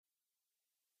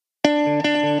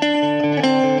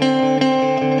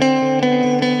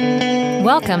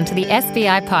Welcome to the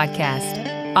SBI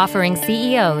podcast, offering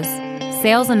CEOs,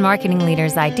 sales and marketing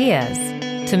leaders ideas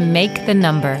to make the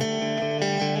number.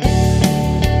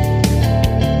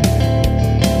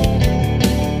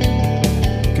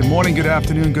 Good morning, good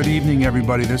afternoon, good evening,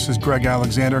 everybody. This is Greg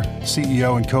Alexander,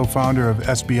 CEO and co-founder of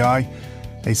SBI,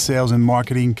 a sales and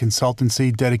marketing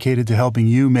consultancy dedicated to helping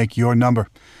you make your number.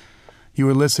 You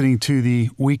are listening to the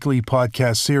weekly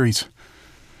podcast series.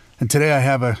 And today I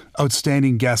have an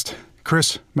outstanding guest,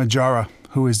 Chris Marjara,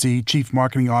 who is the Chief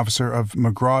Marketing Officer of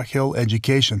McGraw-Hill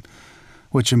Education,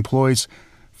 which employs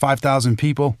 5,000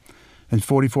 people in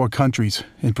 44 countries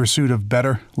in pursuit of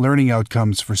better learning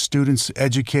outcomes for students,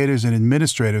 educators, and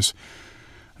administrators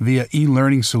via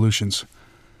e-learning solutions.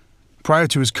 Prior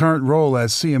to his current role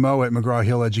as CMO at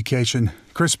McGraw-Hill Education,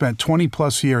 Chris spent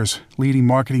 20-plus years leading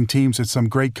marketing teams at some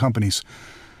great companies,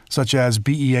 such as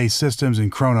BEA Systems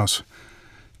and Kronos.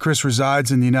 Chris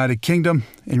resides in the United Kingdom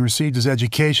and received his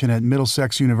education at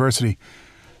Middlesex University.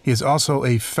 He is also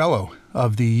a fellow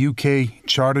of the UK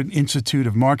Chartered Institute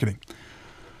of Marketing.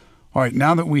 All right,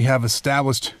 now that we have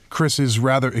established Chris's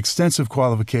rather extensive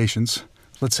qualifications,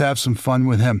 let's have some fun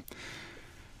with him.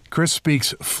 Chris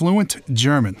speaks fluent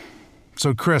German.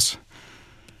 So Chris,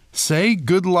 say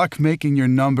good luck making your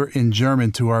number in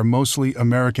German to our mostly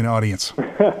American audience.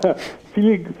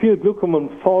 Viel Glück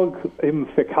und Erfolg im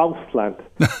Verkaufsland,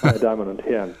 meine Damen und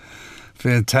Herren.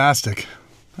 Fantastic.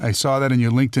 I saw that in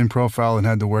your LinkedIn profile and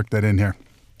had to work that in here.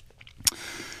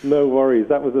 No worries.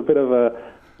 That was a bit of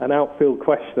an outfield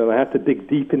question. I had to dig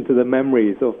deep into the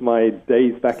memories of my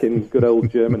days back in good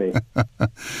old Germany.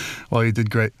 Well, you did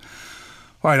great.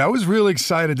 All right, I was really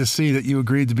excited to see that you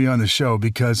agreed to be on the show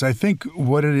because I think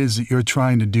what it is that you're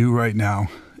trying to do right now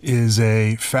is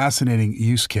a fascinating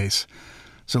use case.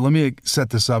 So let me set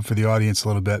this up for the audience a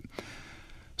little bit.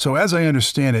 So as I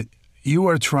understand it, you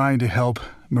are trying to help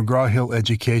McGraw-Hill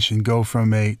Education go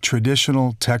from a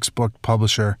traditional textbook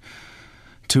publisher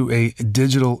to a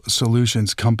digital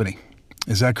solutions company.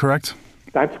 Is that correct?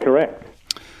 That's correct.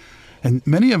 And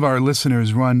many of our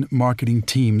listeners run marketing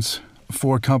teams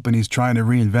for companies trying to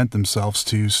reinvent themselves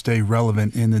to stay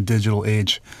relevant in the digital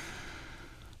age.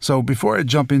 So before I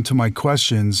jump into my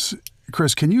questions,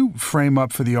 Chris, can you frame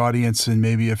up for the audience in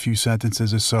maybe a few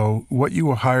sentences or so what you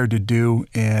were hired to do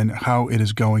and how it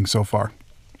is going so far?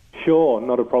 Sure,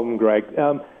 not a problem, Greg.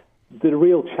 The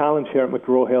real challenge here at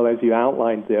McGraw-Hill, as you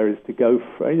outlined there, is to go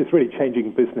for it's really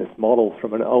changing business models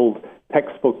from an old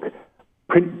textbook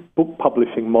print book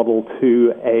publishing model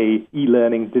to a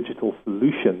e-learning digital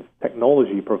solutions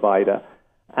technology provider.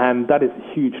 And that is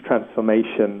a huge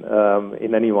transformation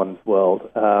in anyone's world.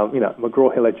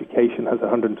 McGraw-Hill Education has a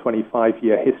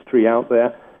 125-year history out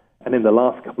there. And in the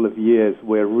last couple of years,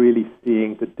 we're really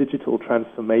seeing the digital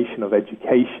transformation of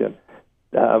education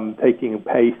picking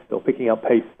up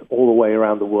pace all the way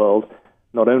around the world,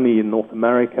 not only in North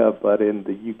America, but in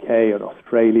the UK and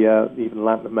Australia, even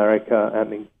Latin America,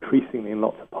 and increasingly in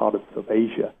lots of parts of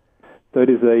Asia. So it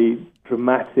is a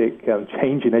dramatic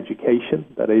change in education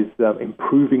that is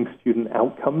improving student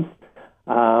outcomes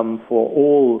for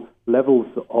all levels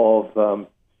of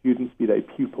students, be they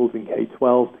pupils in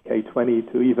K-12 to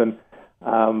K-20 to even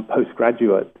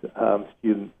postgraduate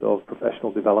students of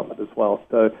professional development as well.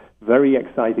 So very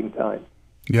exciting time.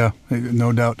 Yeah,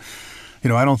 no doubt.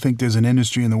 I don't think there's an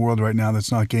industry in the world right now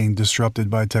that's not getting disrupted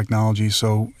by technology.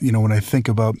 So, when I think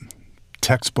about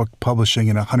textbook publishing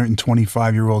in a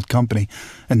 125-year-old company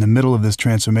in the middle of this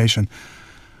transformation,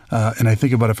 and I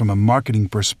think about it from a marketing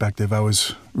perspective, I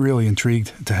was really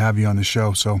intrigued to have you on the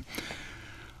show. So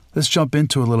let's jump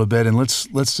into it a little bit and let's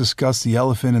discuss the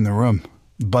elephant in the room,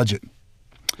 budget.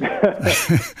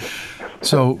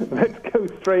 So let's go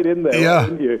straight in there,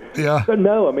 wouldn't you? Yeah. So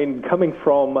no, coming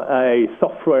from a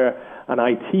software and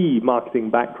IT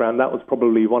marketing background, that was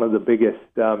probably one of the biggest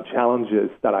challenges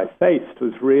that I faced,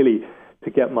 was really to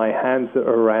get my hands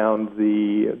around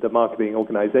the marketing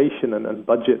organization, and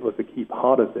budget was a key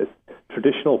part of this.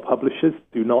 Traditional publishers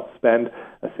do not spend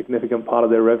a significant part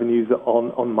of their revenues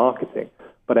on marketing.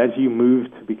 But as you move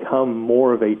to become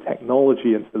more of a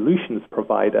technology and solutions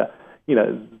provider,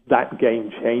 that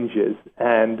game changes,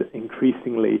 and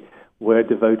increasingly we're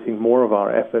devoting more of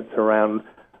our efforts around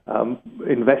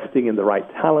investing in the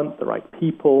right talent, the right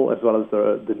people, as well as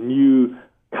the new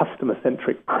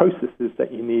customer-centric processes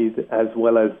that you need, as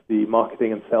well as the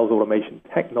marketing and sales automation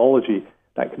technology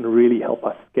that can really help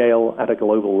us scale at a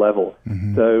global level.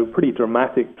 Mm-hmm. So pretty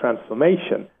dramatic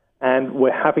transformation. And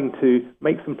we're having to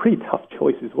make some pretty tough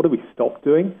choices. What do we stop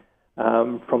doing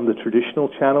from the traditional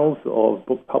channels of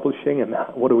book publishing, and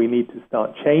what do we need to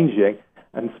start changing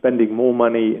and spending more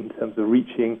money in terms of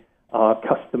reaching our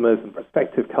customers and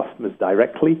prospective customers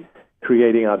directly,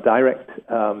 creating our direct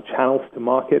channels to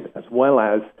market, as well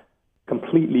as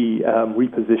completely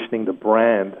repositioning the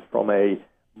brand from a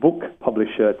book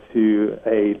publisher to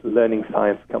a learning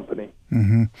science company.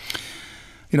 Mm-hmm.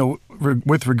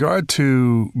 With regard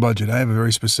to budget, I have a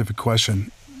very specific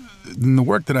question. In the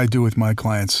work that I do with my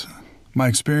clients, my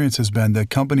experience has been that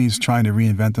companies trying to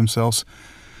reinvent themselves,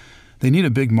 they need a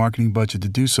big marketing budget to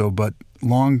do so, but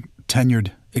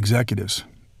long-tenured executives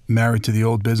married to the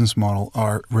old business model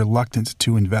are reluctant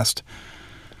to invest.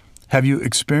 Have you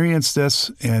experienced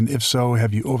this? And if so,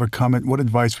 have you overcome it? What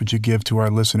advice would you give to our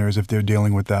listeners if they're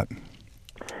dealing with that?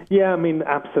 Yeah,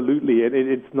 absolutely.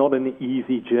 It's not an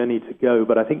easy journey to go,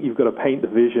 but I think you've got to paint the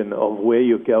vision of where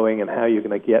you're going and how you're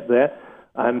going to get there.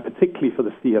 And particularly for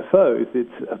the CFOs,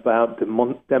 it's about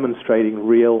demonstrating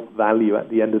real value at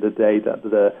the end of the day, that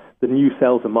the new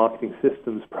sales and marketing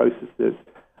systems, processes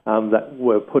that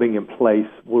we're putting in place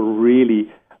will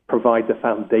really provide the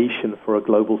foundation for a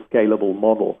global scalable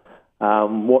model.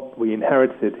 What we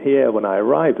inherited here when I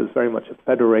arrived was very much a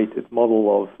federated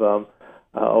model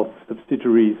of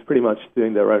subsidiaries pretty much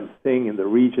doing their own thing in the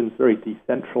regions, very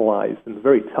decentralized and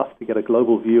very tough to get a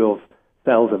global view of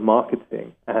sales and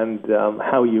marketing and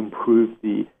how you improve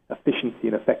the efficiency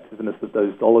and effectiveness of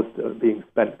those dollars that are being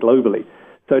spent globally.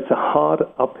 So it's a hard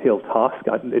uphill task.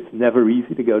 It's never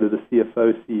easy to go to the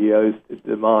CFOs, CEOs to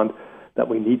demand that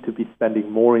we need to be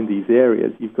spending more in these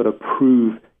areas. You've got to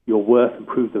prove your worth and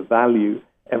prove the value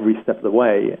every step of the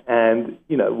way. And,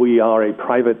 we are a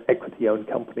private equity-owned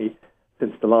company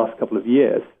since the last couple of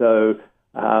years. So,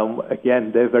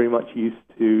 again, they're very much used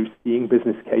to seeing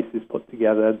business cases put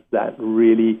together that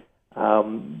really,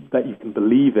 that you can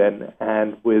believe in,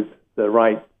 and with the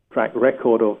right track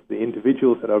record of the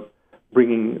individuals that are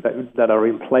that are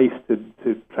in place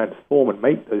to transform and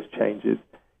make those changes,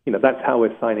 that's how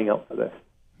we're signing up for this.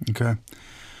 Okay.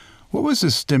 What was the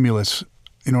stimulus?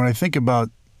 When I think about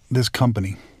this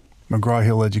company,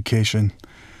 McGraw-Hill Education,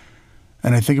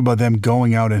 and I think about them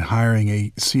going out and hiring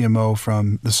a CMO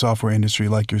from the software industry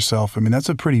like yourself, that's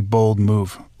a pretty bold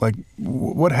move. Like,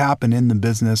 what happened in the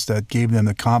business that gave them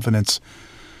the confidence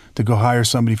to go hire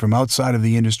somebody from outside of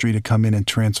the industry to come in and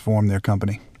transform their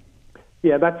company?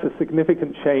 Yeah, that's a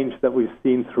significant change that we've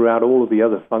seen throughout all of the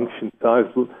other functions. So I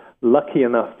was lucky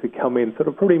enough to come in sort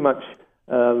of pretty much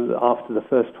after the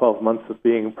first 12 months of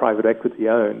being private equity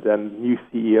owned, and new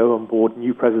CEO on board,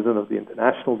 new president of the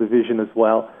international division as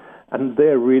well. And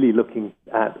they're really looking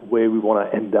at where we want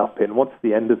to end up in. What's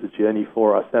the end of the journey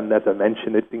for us? And as I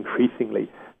mentioned, it's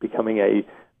increasingly becoming a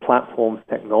platforms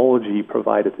technology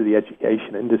provider to the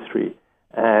education industry.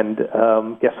 And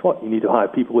guess what? You need to hire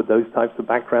people with those types of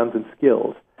backgrounds and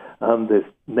skills. There's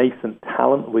nascent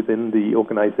talent within the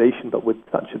organization, but with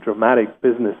such a dramatic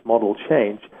business model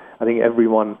change, I think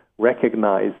everyone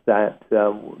recognized that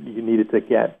you needed to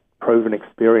get proven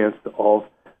experience of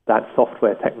that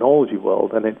software technology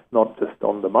world. And it's not just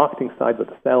on the marketing side, but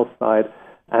the sales side,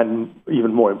 and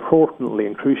even more importantly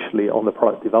and crucially on the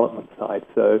product development side.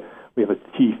 So we have a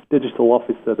chief digital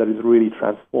officer that is really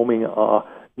transforming our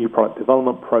new product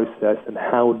development process and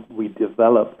how we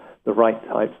develop the right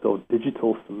types of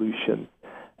digital solutions.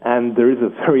 And there is a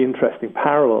very interesting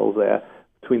parallel there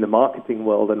between the marketing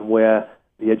world and where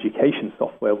the education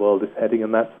software world is heading,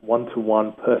 and that's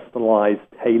one-to-one personalized,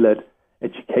 tailored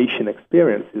education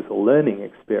experiences or learning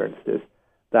experiences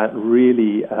that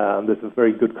really, there's a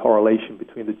very good correlation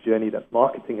between the journey that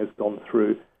marketing has gone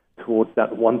through towards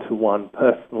that one-to-one,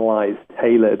 personalized,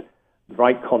 tailored,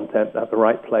 right content at the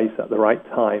right place at the right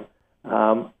time.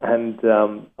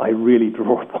 I really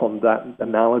draw upon that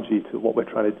analogy to what we're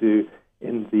trying to do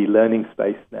in the learning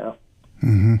space now.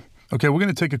 Mm-hmm. Okay, we're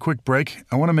going to take a quick break.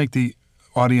 I want to make the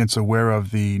audience aware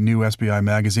of the new SBI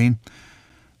magazine.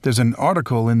 There's an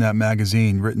article in that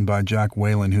magazine written by Jack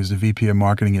Whalen, who's the VP of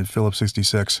Marketing at Phillips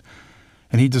 66,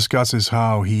 and he discusses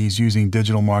how he's using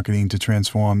digital marketing to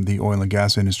transform the oil and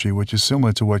gas industry, which is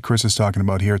similar to what Chris is talking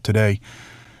about here today,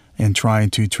 and trying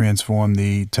to transform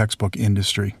the textbook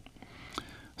industry.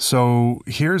 So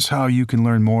here's how you can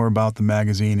learn more about the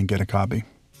magazine and get a copy.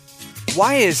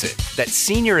 Why is it that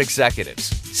senior executives,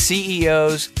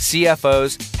 CEOs,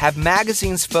 CFOs have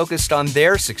magazines focused on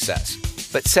their success,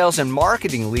 but sales and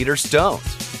marketing leaders don't?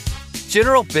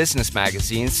 General business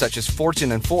magazines such as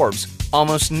Fortune and Forbes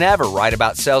almost never write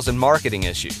about sales and marketing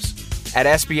issues. At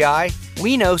SBI,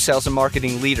 we know sales and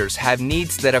marketing leaders have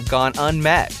needs that have gone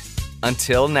unmet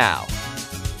until now.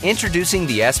 Introducing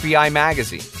the SBI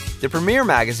Magazine, the premier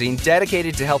magazine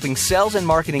dedicated to helping sales and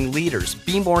marketing leaders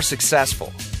be more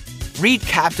successful. Read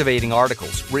captivating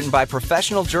articles written by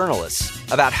professional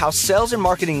journalists about how sales and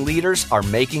marketing leaders are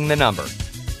making the number.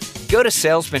 Go to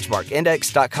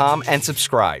salesbenchmarkindex.com and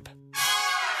subscribe.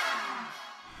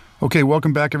 Okay,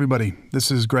 welcome back, everybody. This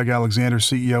is Greg Alexander,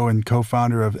 CEO and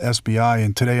co-founder of SBI,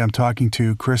 and today I'm talking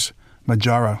to Chris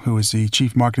Marjara, who is the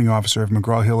Chief Marketing Officer of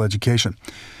McGraw-Hill Education.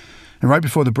 And right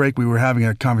before the break, we were having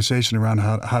a conversation around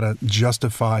how to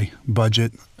justify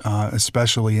budget,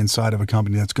 especially inside of a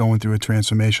company that's going through a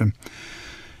transformation.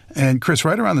 And Chris,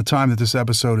 right around the time that this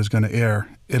episode is going to air,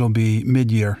 it'll be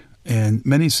mid-year, and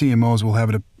many CMOs will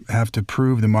have to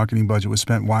prove the marketing budget was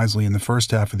spent wisely in the first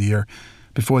half of the year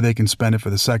before they can spend it for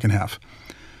the second half.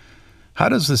 How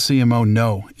does the CMO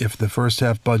know if the first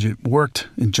half budget worked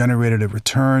and generated a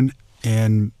return,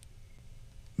 and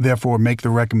therefore make the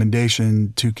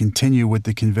recommendation to continue with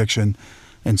the conviction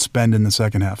and spend in the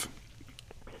second half?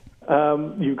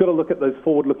 You've got to look at those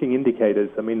forward-looking indicators.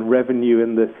 I mean, revenue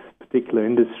in this particular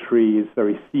industry is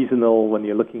very seasonal when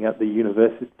you're looking at the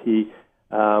university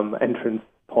entrance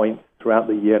points throughout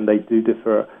the year, and they do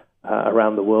differ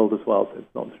around the world as well. So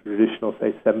it's not the traditional,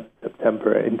 say,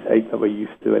 September intake that we're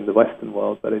used to in the Western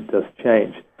world, but it does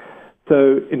change.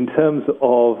 So in terms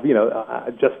of,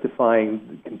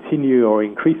 justifying continue or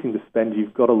increasing the spend,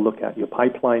 you've got to look at your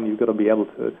pipeline. You've got to be able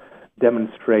to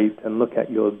demonstrate and look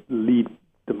at your lead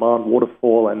demand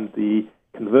waterfall and the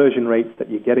conversion rates that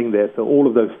you're getting there. So all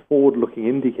of those forward-looking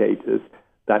indicators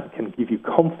that can give you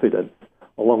confidence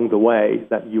along the way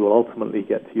that you will ultimately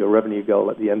get to your revenue goal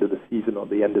at the end of the season or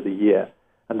the end of the year.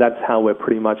 And that's how I'm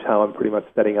pretty much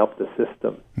setting up the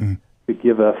system. To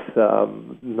give us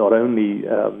not only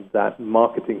that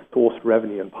marketing source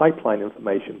revenue and pipeline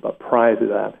information, but prior to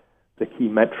that, the key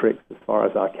metrics as far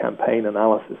as our campaign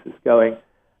analysis is going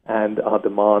and our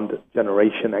demand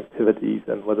generation activities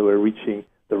and whether we're reaching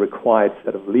the required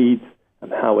set of leads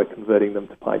and how we're converting them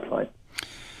to pipeline.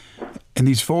 And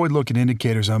these forward-looking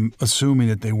indicators, I'm assuming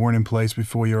that they weren't in place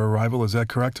before your arrival. Is that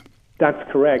correct?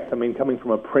 That's correct. I mean, coming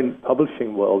from a print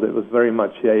publishing world, it was very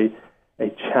much a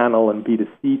channel and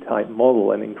B2C type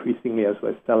model, and increasingly as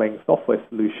we're selling software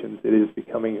solutions, it is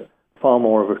becoming far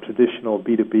more of a traditional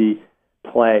B2B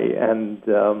play, and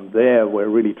there we're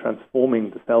really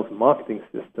transforming the sales and marketing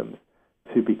systems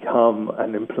to become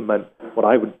and implement what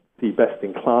I would see best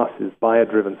in class is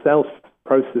buyer-driven sales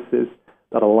processes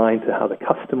that align to how the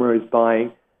customer is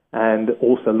buying, and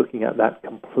also looking at that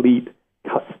complete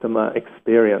customer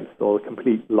experience or the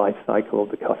complete life cycle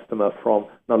of the customer from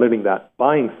not only that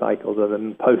buying cycle, but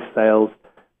then post-sales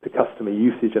to customer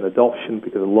usage and adoption,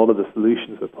 because a lot of the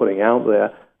solutions we're putting out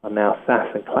there are now SaaS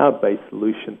and cloud-based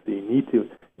solutions, so you need to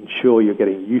ensure you're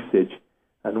getting usage.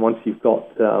 And once you've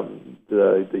got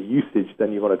the usage,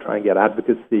 then you want to try and get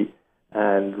advocacy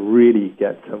and really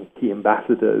get some key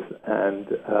ambassadors and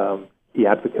key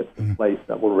advocates in place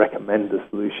that will recommend the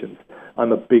solutions.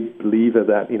 I'm a big believer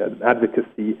that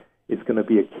advocacy is going to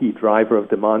be a key driver of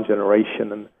demand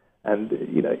generation, and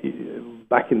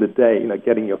back in the day,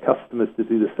 getting your customers to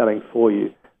do the selling for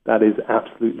you, that is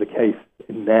absolutely the case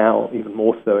now, even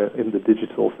more so in the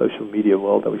digital social media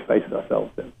world that we face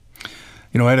ourselves in.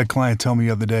 I had a client tell me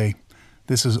the other day,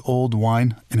 this is old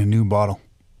wine in a new bottle.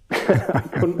 I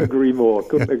couldn't agree more.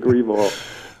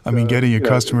 I mean, getting your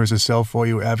customers to sell for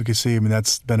you, advocacy,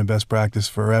 that's been a best practice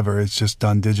forever. It's just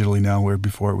done digitally now, where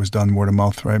before it was done word of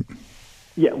mouth, right?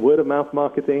 Yeah, word of mouth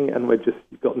marketing, and we've just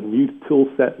got a new tool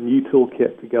set, new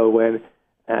toolkit to go in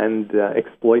and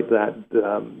exploit that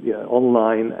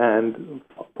online and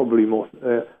probably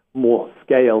more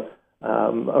scale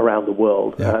around the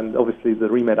world. Yeah. And obviously the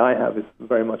remit I have is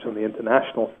very much on the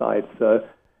international side, so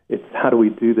it's how do we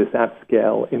do this at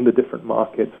scale in the different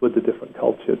markets with the different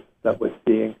cultures that we're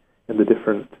seeing in the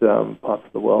different parts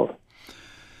of the world.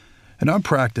 In our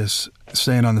practice,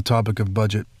 staying on the topic of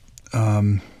budget,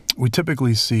 we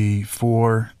typically see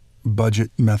 4 budget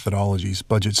methodologies,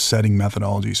 budget setting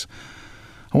methodologies.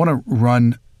 I want to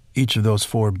run each of those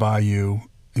 4 by you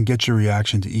and get your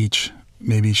reaction to each.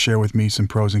 Maybe share with me some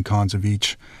pros and cons of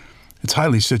each. It's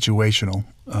highly situational,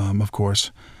 of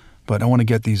course, but I want to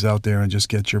get these out there and just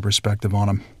get your perspective on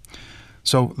them.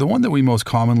 So the one that we most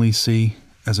commonly see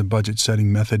as a budget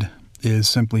setting method is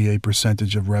simply a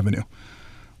percentage of revenue,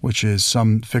 which is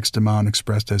some fixed amount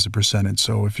expressed as a percentage.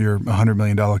 So if you're a $100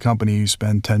 million company, you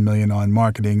spend $10 million on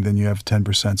marketing, then you have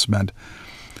 10% spent.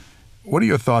 What are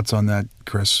your thoughts on that,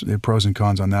 Chris, the pros and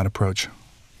cons on that approach?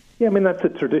 Yeah, that's a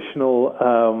traditional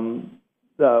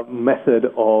method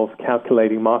of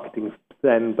calculating marketing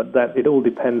spend, but that it all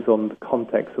depends on the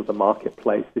context of the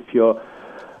marketplace. If you're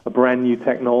a brand new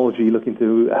technology looking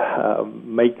to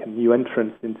make a new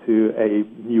entrance into a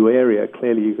new area,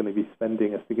 clearly you're going to be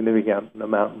spending a significant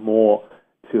amount more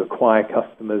to acquire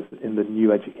customers in the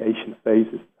new education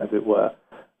phases, as it were.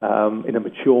 In a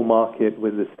mature market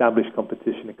with established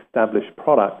competition, established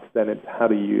products, then it's how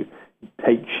do you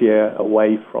take share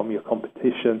away from your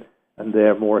competition and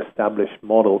their more established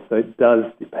models. So it does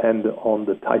depend on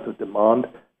the type of demand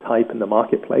type in the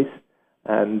marketplace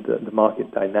and the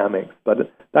market dynamics.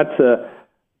 But that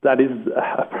is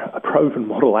a proven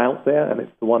model out there, and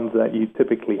it's the ones that you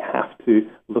typically have to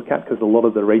look at because a lot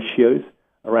of the ratios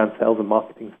around sales and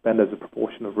marketing spend as a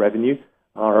proportion of revenue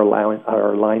are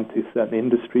aligned to certain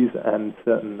industries and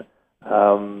certain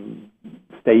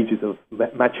stages of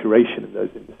maturation in those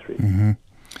industries. Mm-hmm.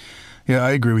 Yeah,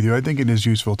 I agree with you. I think it is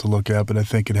useful to look at, but I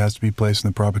think it has to be placed in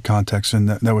the proper context, and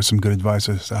that was some good advice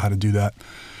as to how to do that.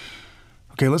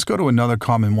 Okay, let's go to another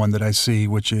common one that I see,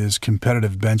 which is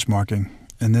competitive benchmarking.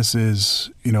 And this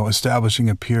is, establishing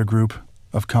a peer group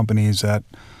of companies that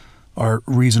are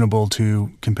reasonable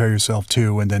to compare yourself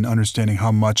to, and then understanding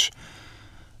how much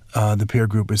the peer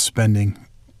group is spending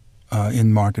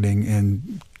in marketing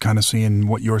and kind of seeing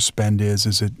what your spend is.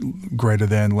 Is it greater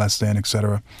than, less than, et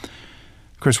cetera?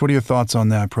 Chris, what are your thoughts on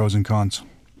that, pros and cons?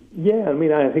 Yeah,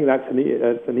 I think that's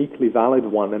an equally valid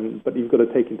one, but you've got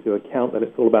to take into account that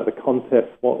it's all about the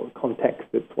context.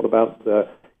 It's what about the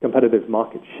competitive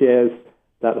market shares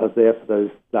that are there for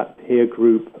that peer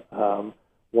group.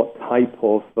 What type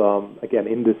of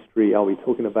industry are we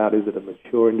talking about? Is it a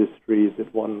mature industry? Is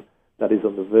it one that is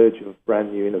on the verge of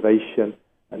brand new innovation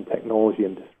and technology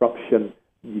and disruption?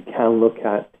 You can look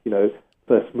at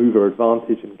first mover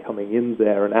advantage and coming in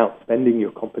there and outspending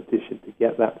your competition to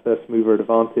get that first mover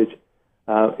advantage.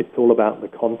 It's all about the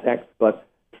context, but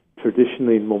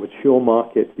traditionally in more mature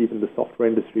markets, even the software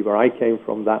industry where I came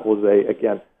from, that was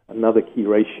another key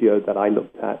ratio that I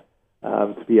looked at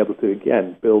to be able to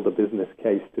again build a business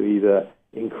case to either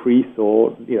increase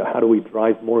or how do we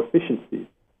drive more efficiencies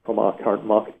from our current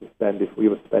marketing spend if we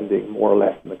were spending more or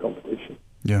less than the competition.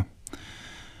 Yeah.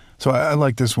 So I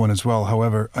like this one as well.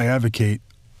 However, I advocate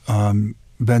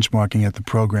benchmarking at the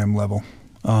program level.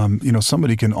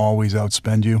 Somebody can always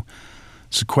outspend you.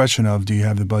 It's a question of, do you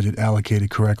have the budget allocated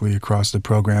correctly across the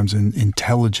programs, and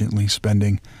intelligently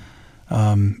spending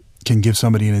can give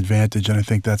somebody an advantage. And I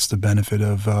think that's the benefit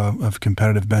of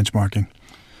competitive benchmarking.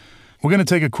 We're going to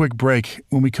take a quick break.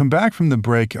 When we come back from the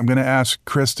break, I'm going to ask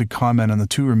Chris to comment on the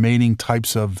two remaining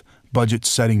types of budget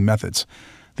setting methods,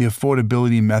 the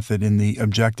affordability method and the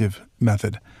objective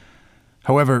method.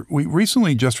 However, we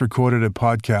recently just recorded a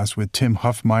podcast with Tim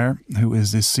Huffmeyer, who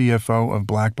is the CFO of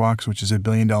Blackbox, which is a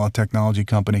billion-dollar technology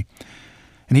company.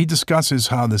 And he discusses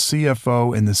how the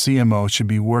CFO and the CMO should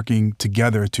be working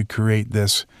together to create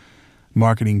this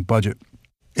marketing budget.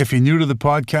 If you're new to the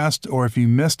podcast, or if you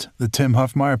missed the Tim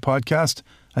Huffmeyer podcast,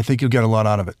 I think you'll get a lot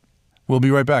out of it. We'll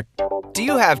be right back. Do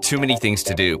you have too many things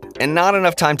to do and not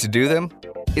enough time to do them?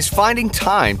 Is finding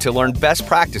time to learn best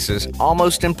practices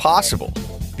almost impossible?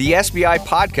 The SBI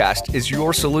podcast is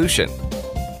your solution.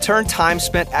 Turn time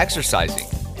spent exercising,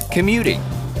 commuting,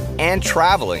 and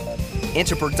traveling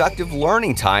into productive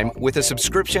learning time with a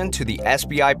subscription to the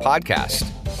SBI podcast.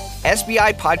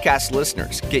 SBI podcast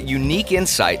listeners get unique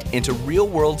insight into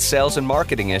real-world sales and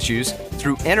marketing issues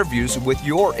through interviews with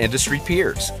your industry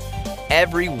peers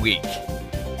every week.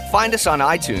 Find us on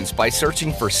iTunes by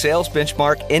searching for Sales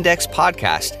Benchmark Index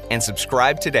Podcast and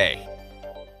subscribe today.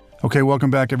 Okay, welcome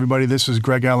back, everybody. This is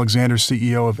Greg Alexander,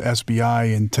 CEO of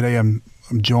SBI, and today I'm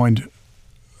joined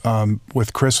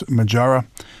with Chris Marjara,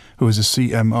 who is the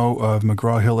CMO of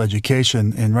McGraw-Hill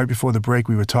Education. And right before the break,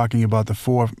 we were talking about the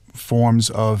 4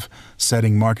 forms of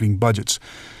setting marketing budgets.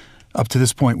 Up to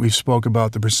this point, we've spoke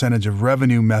about the percentage of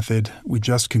revenue method. We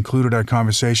just concluded our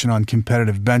conversation on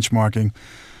competitive benchmarking.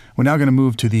 We're now going to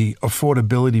move to the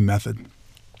affordability method.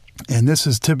 And this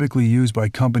is typically used by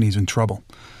companies in trouble.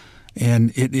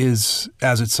 And it is,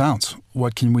 as it sounds,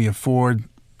 what can we afford?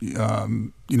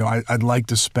 I'd like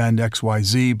to spend X, Y,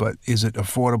 Z, but is it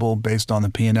affordable based on the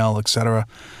P&L, et cetera?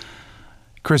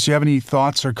 Chris, you have any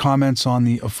thoughts or comments on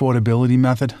the affordability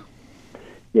method?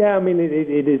 Yeah,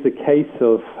 it is a case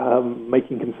of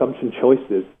making consumption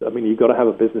choices. You've got to have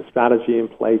a business strategy in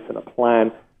place and a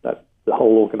plan that the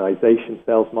whole organization,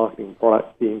 sales, marketing,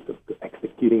 product teams are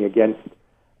executing against.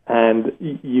 And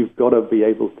you've got to be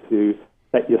able to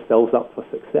set yourselves up for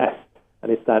success.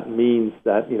 And if that means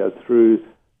that, through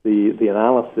the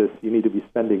analysis, you need to be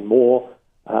spending more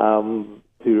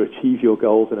to achieve your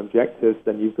goals and objectives,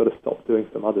 then you've got to stop doing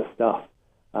some other stuff.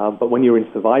 But when you're in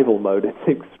survival mode,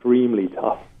 it's extremely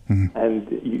tough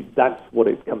And that's what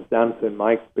it comes down to, in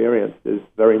my experience, is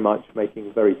very much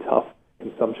making very tough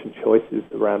consumption choices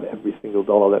around every single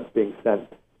dollar that's being spent.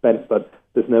 But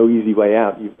there's no easy way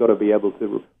out. You've got to be able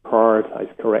to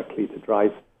prioritize correctly to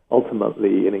drive,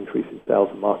 ultimately, an increase in sales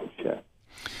and market share.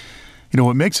 You know,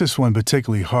 what makes this one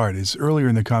particularly hard is earlier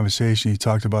in the conversation you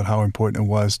talked about how important it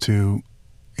was to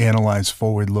analyze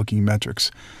forward-looking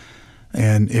metrics.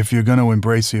 And if you're going to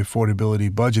embrace the affordability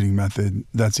budgeting method,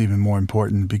 that's even more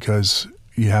important because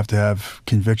you have to have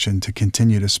conviction to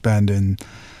continue to spend, and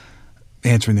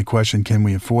answering the question, can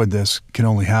we afford this, can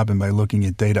only happen by looking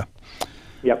at data.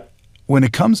 Yep. When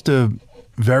it comes to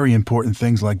very important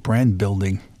things like brand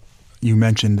building, you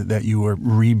mentioned that you were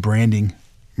rebranding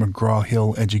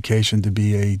McGraw-Hill Education to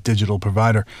be a digital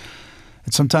provider.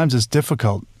 And sometimes it's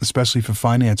difficult, especially for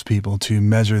finance people, to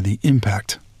measure the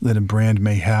impact that a brand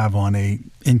may have on a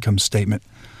income statement.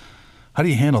 How do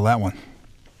you handle that one?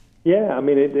 Yeah, I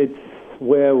mean, it's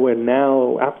where we're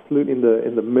now absolutely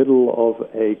in the middle of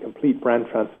a complete brand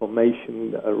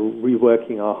transformation,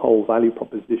 reworking our whole value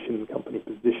proposition, company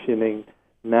positioning,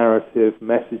 narrative,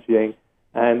 messaging,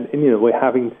 and we're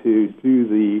having to do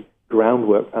the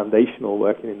groundwork, foundational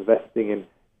work in investing in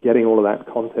getting all of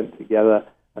that content together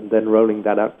and then rolling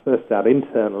that out, first out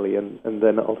internally and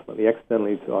then ultimately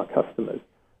externally to our customers.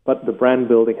 But the brand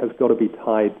building has got to be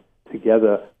tied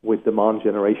together with demand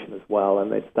generation as well,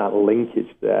 and it's that linkage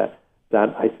there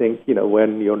that I think,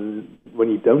 when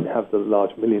you don't have the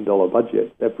large $1 million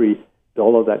budget, every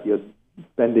dollar that you're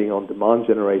spending on demand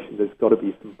generation, there's got to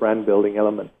be some brand building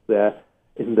elements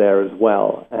in there as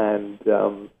well. And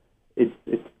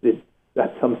it's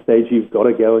at some stage you've got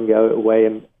to go away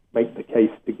and make the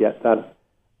case to get that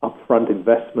upfront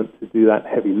investment to do that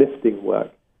heavy lifting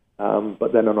work.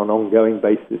 But then on an ongoing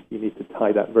basis, you need to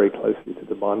tie that very closely to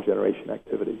demand generation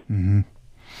activities. Mm-hmm.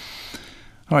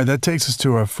 All right, that takes us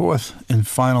to our fourth and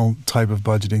final type of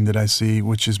budgeting that I see,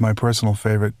 which is my personal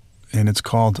favorite, and it's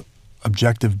called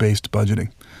objective-based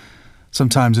budgeting.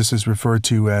 Sometimes this is referred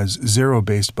to as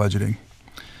zero-based budgeting.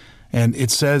 And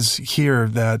it says here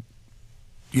that,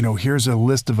 here's a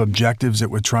list of objectives that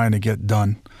we're trying to get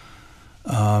done,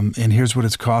 and here's what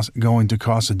it's going to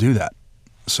cost to do that.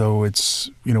 So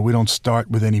it's, we don't start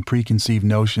with any preconceived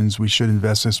notions. We should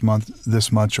invest this month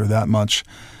this much or that much.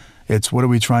 It's what are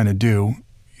we trying to do?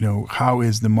 How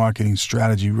is the marketing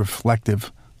strategy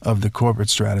reflective of the corporate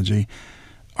strategy?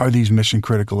 Are these mission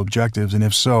critical objectives? And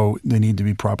if so, they need to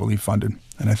be properly funded.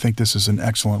 And I think this is an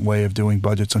excellent way of doing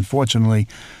budgets. Unfortunately,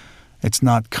 it's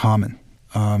not common.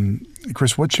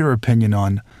 Chris, what's your opinion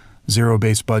on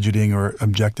zero-based budgeting or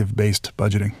objective-based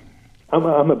budgeting?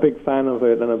 I'm a big fan of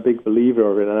it and a big believer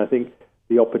of it, and I think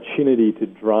the opportunity to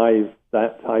drive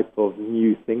that type of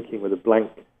new thinking with a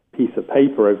blank piece of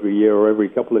paper every year or every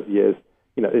couple of years,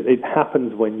 it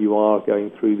happens when you are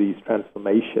going through these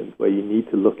transformations where you need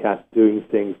to look at doing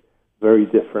things very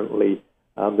differently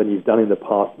than you've done in the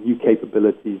past, new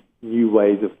capabilities, new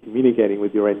ways of communicating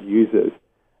with your end users.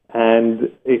 And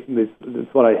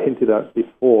it's what I hinted at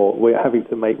before. We're having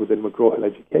to make within McGraw-Hill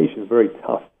Education very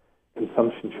tough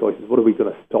consumption choices. What are we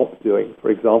going to stop doing? For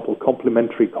example,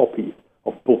 complimentary copies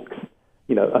of books.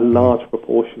 A large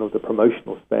proportion of the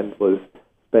promotional spend was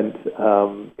spent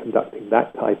conducting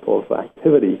that type of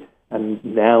activity, and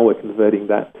now we're converting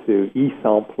that to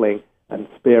e-sampling and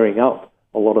sparing up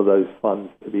a lot of those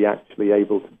funds to be actually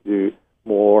able to do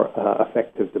more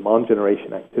effective demand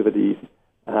generation activities,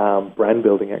 brand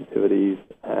building activities,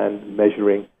 and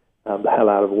measuring the hell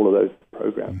out of all of those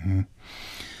programs. Mm-hmm.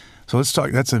 So let's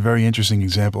talk, that's a very interesting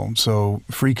example. So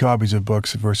free copies of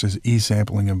books versus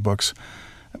e-sampling of books.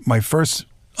 My first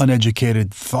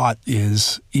uneducated thought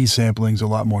is e-sampling is a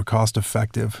lot more cost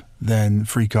effective than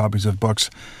free copies of books.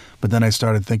 But then I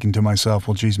started thinking to myself,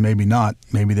 well, geez, maybe not.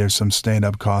 Maybe there's some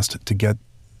stand-up cost to get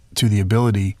to the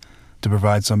ability to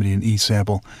provide somebody an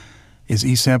e-sample. Is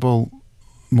e-sample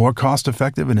more cost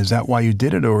effective, and is that why you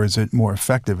did it, or is it more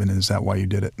effective, and is that why you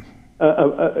did it?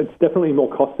 It's definitely more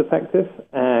cost effective,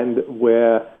 and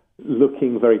we're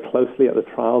looking very closely at the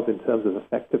trials in terms of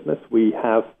effectiveness. We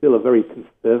have still a very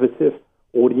conservative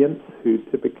audience who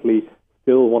typically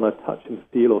still want to touch and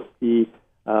feel or see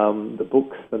the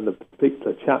books and the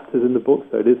particular chapters in the book.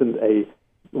 So it isn't a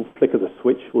flick of the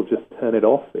switch, we'll just turn it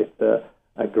off. It's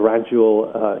a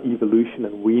gradual evolution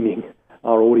and weaning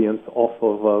our audience off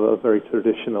of a very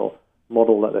traditional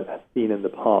model that they've seen in the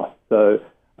past. So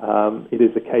it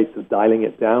is a case of dialing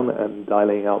it down and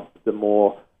dialing up the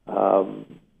more or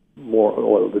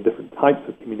the different types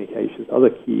of communications, other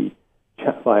key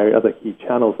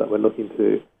channels that we're looking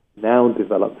to now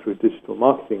develop through digital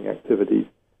marketing activities.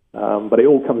 But it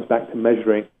all comes back to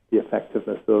measuring the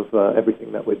effectiveness of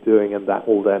everything that we're doing, and that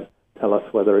will then tell us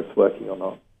whether it's working or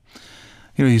not.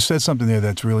 You know, you said something there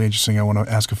that's really interesting. I want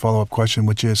to ask a follow-up question,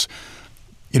 which is,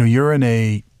 you know, you're in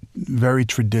a very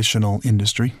traditional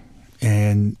industry,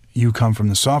 and you come from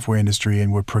the software industry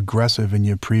and were progressive in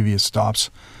your previous stops,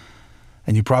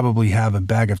 and you probably have a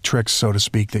bag of tricks, so to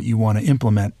speak, that you want to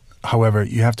implement. However,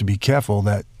 you have to be careful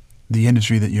that the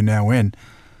industry that you're now in,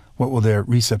 what will their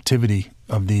receptivity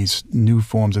of these new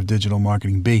forms of digital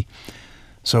marketing be?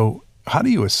 So how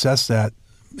do you assess that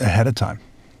ahead of time?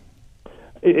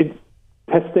 It's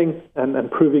testing and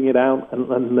proving it out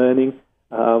and learning.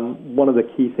 One of the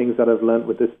key things that I've learned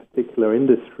with this particular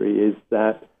industry is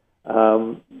that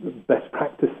best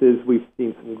practices, we've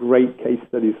seen some great case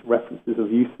studies, references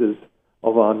of uses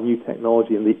of our new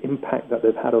technology and the impact that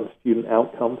they've had on student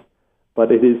outcomes.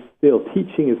 But it is still,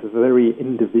 teaching is a very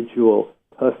individual,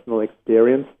 personal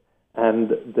experience,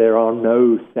 and there are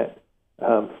no set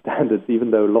standards,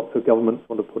 even though lots of governments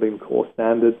want to put in core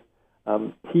standards.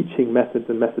 Teaching methods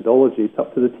and methodology, it's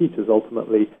up to the teachers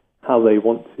ultimately how they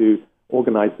want to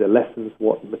organize their lessons,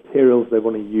 what materials they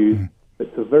want to use.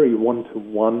 It's a very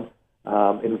one-to-one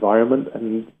environment,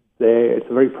 and it's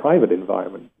a very private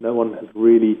environment. No one has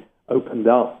really opened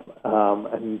up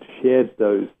and shared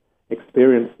those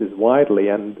experiences widely.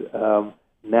 And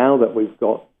now that we've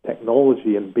got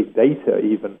technology and big data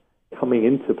even coming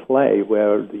into play,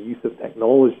 where the use of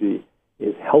technology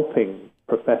is helping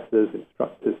professors,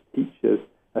 instructors, teachers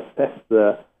assess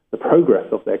the progress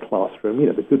of their classroom. You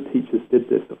know, the good teachers did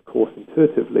this, of course,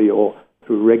 intuitively or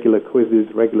through regular quizzes,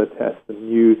 regular tests, and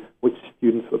knew which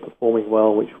students were performing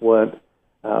well, which weren't.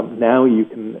 Now you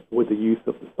can, with the use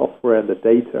of the software and the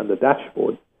data and the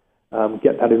dashboards,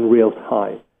 get that in real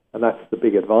time, and that's the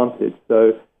big advantage.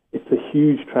 So it's a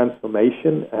huge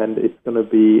transformation, and it's going to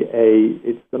be a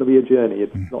journey.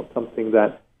 It's not something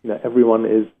that everyone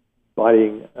is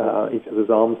biting each other's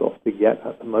arms off to get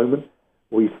at the moment.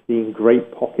 We've seen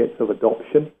great pockets of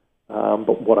adoption,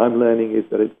 but what I'm learning is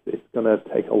that it's going to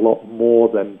take a lot more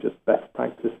than just best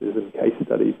practices and case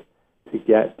studies to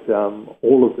get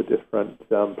all of the different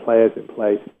players in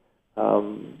place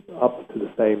up to the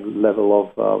same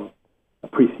level of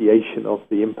appreciation of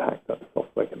the impact that the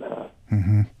software can have.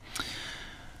 Mm-hmm.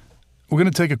 We're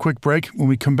going to take a quick break. When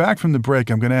we come back from the break,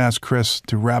 I'm going to ask Chris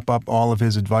to wrap up all of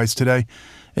his advice today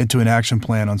into an action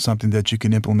plan on something that you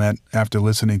can implement after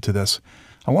listening to this.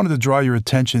 I wanted to draw your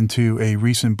attention to a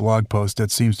recent blog post that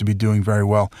seems to be doing very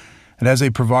well. It has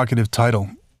a provocative title,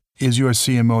 Is Your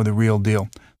CMO the Real Deal?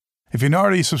 If you're not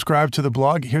already subscribed to the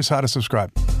blog, here's how to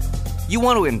subscribe. You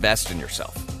want to invest in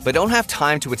yourself, but don't have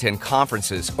time to attend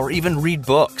conferences or even read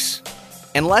books.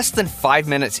 In less than 5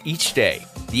 minutes each day,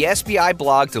 the SBI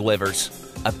blog delivers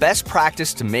a best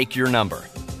practice to make your number,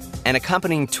 an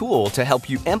accompanying tool to help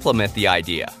you implement the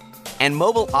idea, and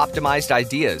mobile-optimized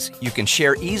ideas you can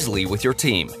share easily with your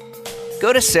team.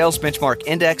 Go to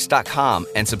salesbenchmarkindex.com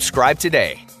and subscribe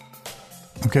today.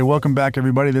 Okay, welcome back,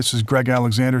 everybody. This is Greg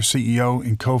Alexander, CEO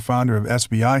and co-founder of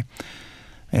SBI.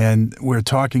 And we're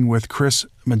talking with Chris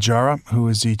Marjara, who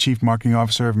is the Chief Marketing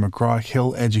Officer of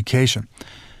McGraw-Hill Education.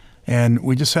 And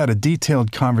we just had a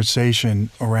detailed conversation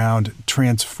around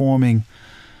transforming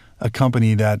a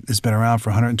company that has been around for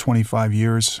 125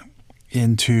 years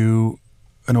into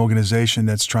an organization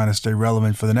that's trying to stay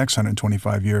relevant for the next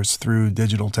 125 years through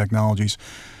digital technologies.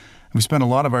 And we spent a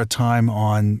lot of our time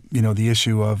on, the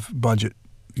issue of budget,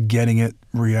 getting it,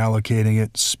 reallocating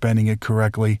it, spending it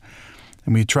correctly.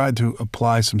 And we tried to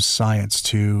apply some science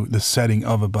to the setting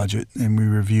of a budget, and we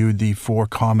reviewed the 4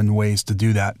 common ways to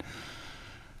do that.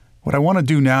 What I want to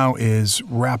do now is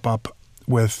wrap up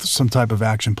with some type of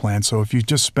action plan. So if you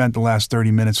just spent the last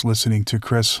 30 minutes listening to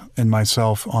Chris and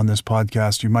myself on this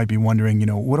podcast, you might be wondering,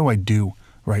 what do I do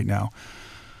right now?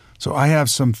 So I have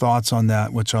some thoughts on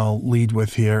that, which I'll lead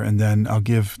with here, and then I'll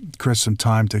give Chris some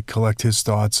time to collect his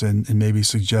thoughts and maybe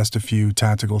suggest a few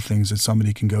tactical things that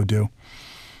somebody can go do.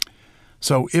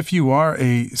 So if you are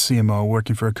a CMO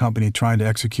working for a company trying to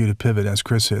execute a pivot, as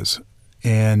Chris is,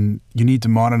 and you need to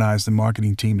modernize the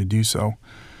marketing team to do so,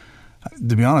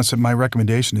 to be honest, my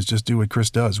recommendation is just do what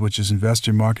Chris does, which is invest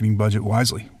your marketing budget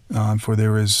wisely, for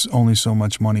there is only so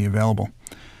much money available.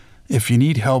 If you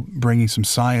need help bringing some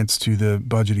science to the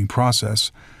budgeting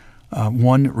process,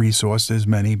 one resource, there's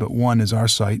many, but one is our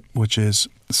site, which is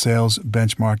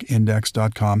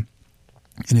salesbenchmarkindex.com.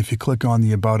 And if you click on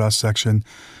the About Us section,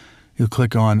 you'll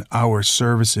click on Our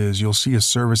Services. You'll see a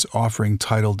service offering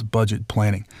titled Budget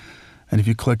Planning. And if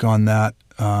you click on that,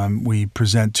 we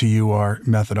present to you our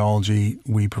methodology.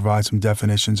 We provide some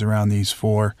definitions around these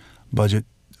 4 budget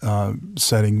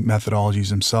setting methodologies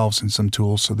themselves and some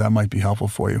tools, so that might be helpful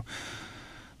for you.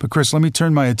 But Chris, let me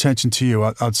turn my attention to you.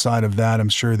 Outside of that, I'm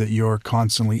sure that you're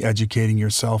constantly educating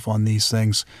yourself on these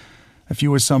things. If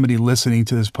you were somebody listening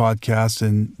to this podcast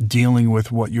and dealing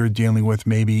with what you're dealing with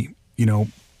maybe, a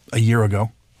year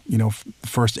ago,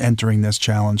 first entering this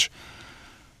challenge,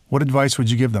 what advice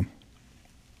would you give them?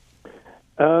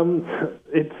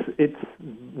 It's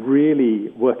really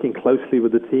working closely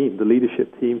with the team, the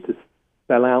leadership team, to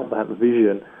spell out that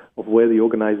vision of where the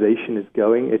organization is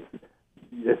going. It's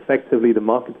effectively the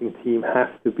marketing team has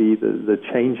to be the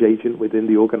change agent within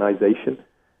the organization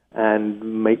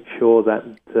and make sure that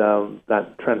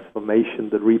that transformation,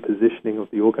 the repositioning of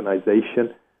the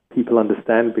organization, people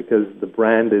understand, because the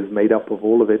brand is made up of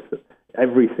all of it.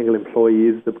 Every single employee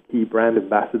is the key brand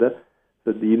ambassador.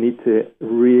 So you need to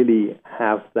really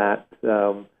have that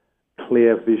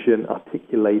clear vision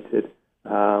articulated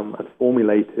and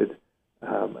formulated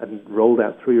and rolled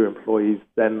out through your employees,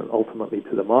 then ultimately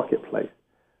to the marketplace.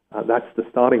 That's the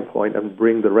starting point, and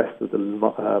bring the rest of the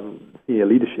senior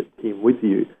leadership team with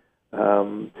you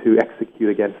to execute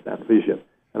against that vision.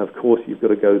 And of course, you've got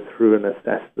to go through and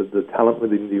assess the talent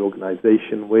within the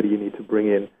organization. Where do you need to bring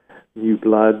in new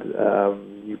blood,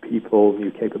 new people,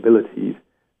 new capabilities,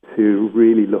 to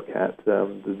really look at the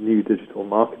new digital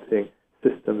marketing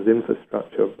systems,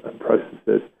 infrastructure, and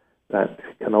processes that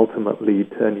can ultimately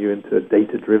turn you into a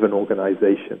data-driven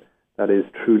organization that is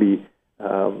truly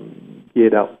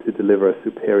geared up to deliver a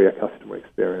superior customer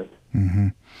experience. Mm-hmm.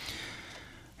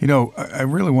 I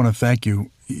really want to thank you.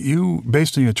 You,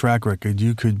 based on your track record,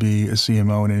 you could be a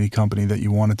CMO in any company that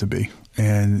you wanted to be,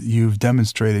 and you've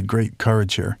demonstrated great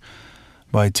courage here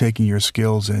by taking your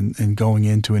skills and going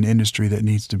into an industry that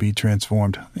needs to be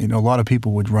transformed. A lot of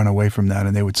people would run away from that,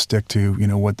 and they would stick to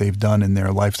what they've done in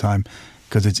their lifetime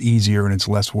because it's easier and it's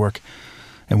less work.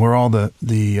 And we're all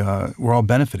we're all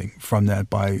benefiting from that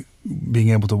by being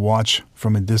able to watch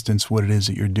from a distance what it is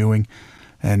that you're doing.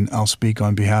 And I'll speak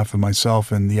on behalf of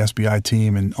myself and the SBI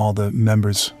team and all the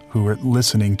members who are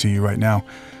listening to you right now.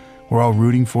 We're all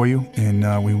rooting for you, and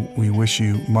we wish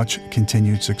you much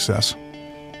continued success.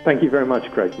 Thank you very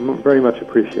much, Greg. Very much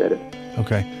appreciate it.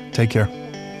 Okay. Take care.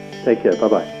 Take care.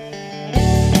 Bye-bye.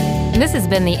 This has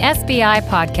been the SBI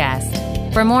Podcast.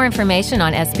 For more information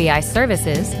on SBI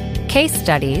services, case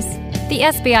studies, the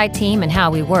SBI team and how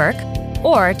we work,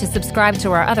 or to subscribe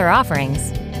to our other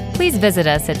offerings, please visit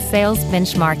us at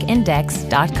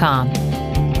salesbenchmarkindex.com.